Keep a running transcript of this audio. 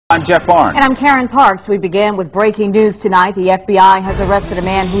I'm Jeff Barnes. And I'm Karen Parks. We begin with breaking news tonight. The FBI has arrested a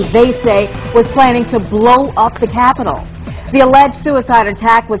man who they say was planning to blow up the Capitol. The alleged suicide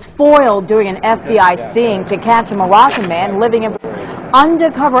attack was foiled during an FBI sting to catch a Moroccan man living in.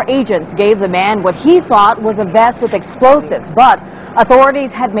 Undercover agents gave the man what he thought was a vest with explosives, but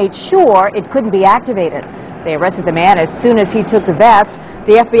authorities had made sure it couldn't be activated. They arrested the man as soon as he took the vest.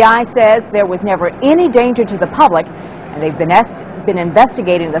 The FBI says there was never any danger to the public, and they've been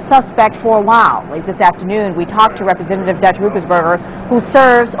investigating the suspect for a while. Late this afternoon, we talked to Representative Dutch Ruppersberger, who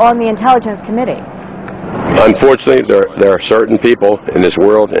serves on the Intelligence Committee. Unfortunately, there are certain people in this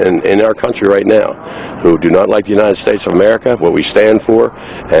world and in our country right now who do not like the United States of America, what we stand for,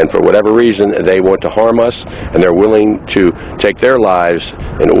 and for whatever reason they want to harm us, and they're willing to take their lives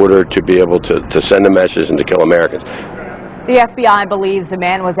in order to be able to send a message and to kill Americans. The FBI believes the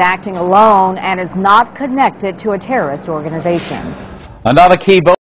man was acting alone and is not connected to a terrorist organization. Another key